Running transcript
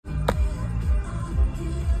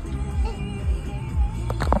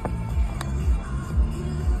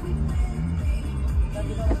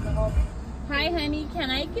honey,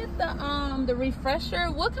 can I get the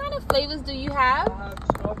refresher? What kind of flavors do you have? I have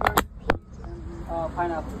strawberry, peach, and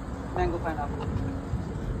pineapple, mango pineapple.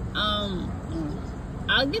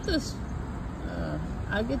 I'll get this.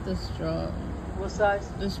 I'll get the straw. What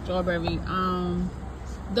size? The strawberry.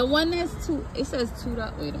 The one that's two. It says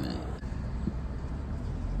 $2. Wait a minute.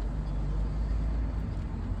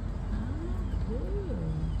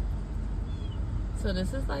 So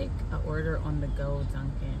this is like an order on the go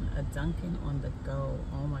Dunkin'. A Dunkin' on the go.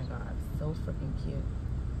 Oh my god, so freaking cute.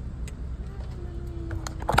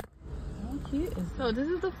 How cute is so this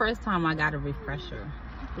is the first time I got a refresher.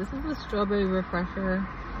 This is a strawberry refresher.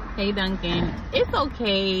 Hey Dunkin'. It's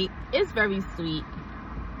okay. It's very sweet.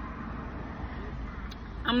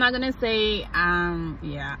 I'm not gonna say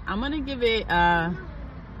yeah. I'm gonna give it I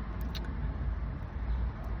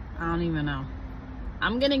don't even know.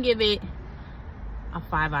 I'm gonna give it a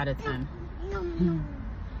 5 out of 10.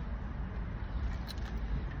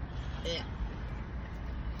 Yeah.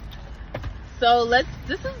 So this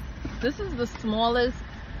is the smallest.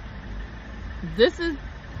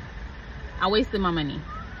 I wasted my money.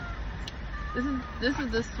 This is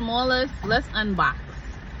the smallest. Let's unbox.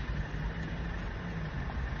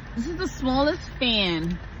 This is the smallest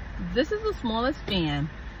fan. This is the smallest fan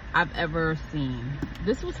I've ever seen.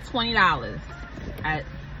 This was $20 at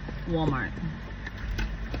Walmart.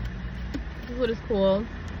 This is what it's called.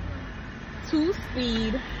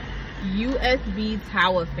 2-speed USB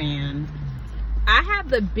tower fan. I have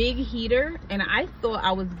the big heater and I thought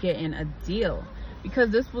I was getting a deal because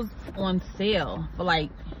this was on sale for like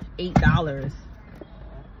 $8.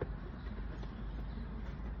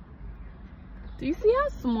 Do you see how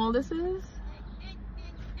small this is?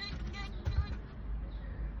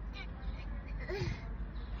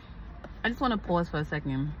 I just want to pause for a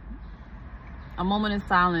second. A moment of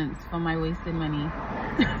silence for my wasted money.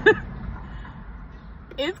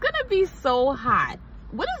 It's gonna be so hot.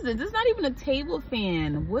 What is this? This is not even a table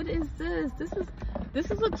fan. What is this? This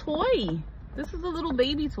is a toy. This is a little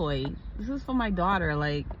baby toy. This is for my daughter.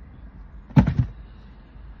 Like,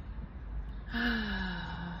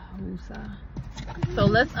 so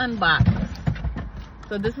let's unbox.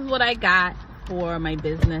 So this is what I got for my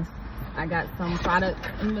business. I got some product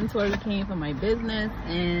inventory came from my business,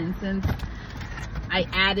 and since I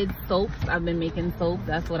added soaps, I've been making soap.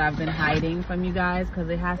 That's what I've been hiding from you guys because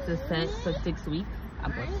it has to set for 6 weeks. I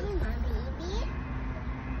bought this.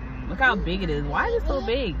 Look how big it is. Why is it so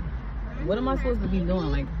big? What am I supposed to be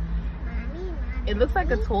doing? Like, it looks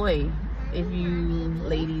like a toy, if you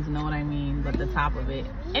ladies know what I mean, but the top of it.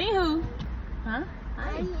 Anywho, huh?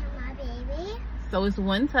 Hi. So it's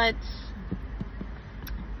one touch,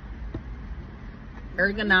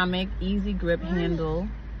 ergonomic, easy grip handle,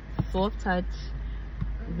 soft touch,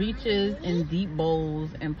 reaches in deep bowls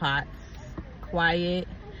and pots, quiet.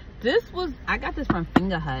 I got this from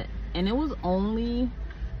Finger Hut and it was only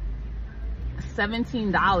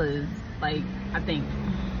 $17, like, I think.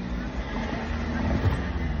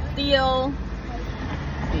 Steel.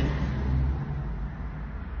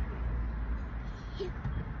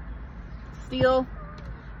 Steel.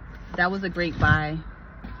 That was a great buy.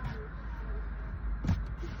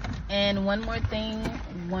 And one more thing,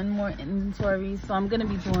 one more inventory. So I'm gonna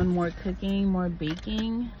be doing more cooking, more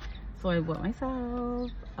baking. So I bought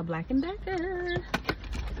myself a Black & Decker.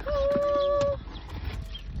 Oh.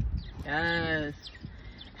 Yes,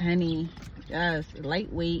 honey, yes.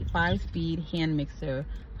 Lightweight, 5-speed hand mixer,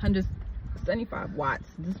 175 watts.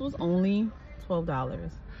 This was only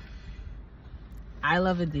 $12. I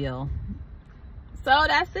love a deal. So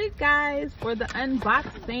that's it, guys, for the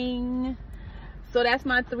unboxing. So that's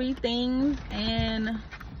my 3 things, and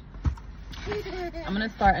I'm gonna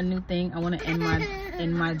start a new thing. I want to end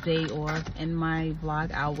my day off, end my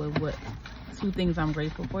vlog out with what 2 things I'm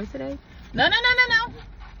grateful for today.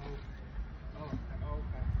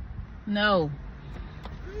 No.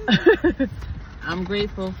 I'm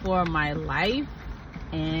grateful for my life,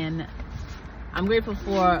 and I'm grateful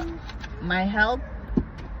for my health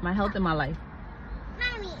and my life.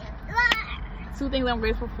 2 things I'm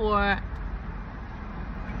grateful for: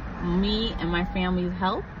 me and my family's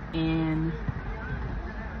health, and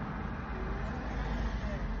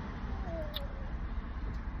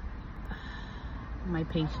my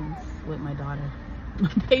patience with my daughter. My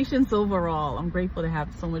patience overall. I'm grateful to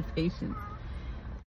have so much patience.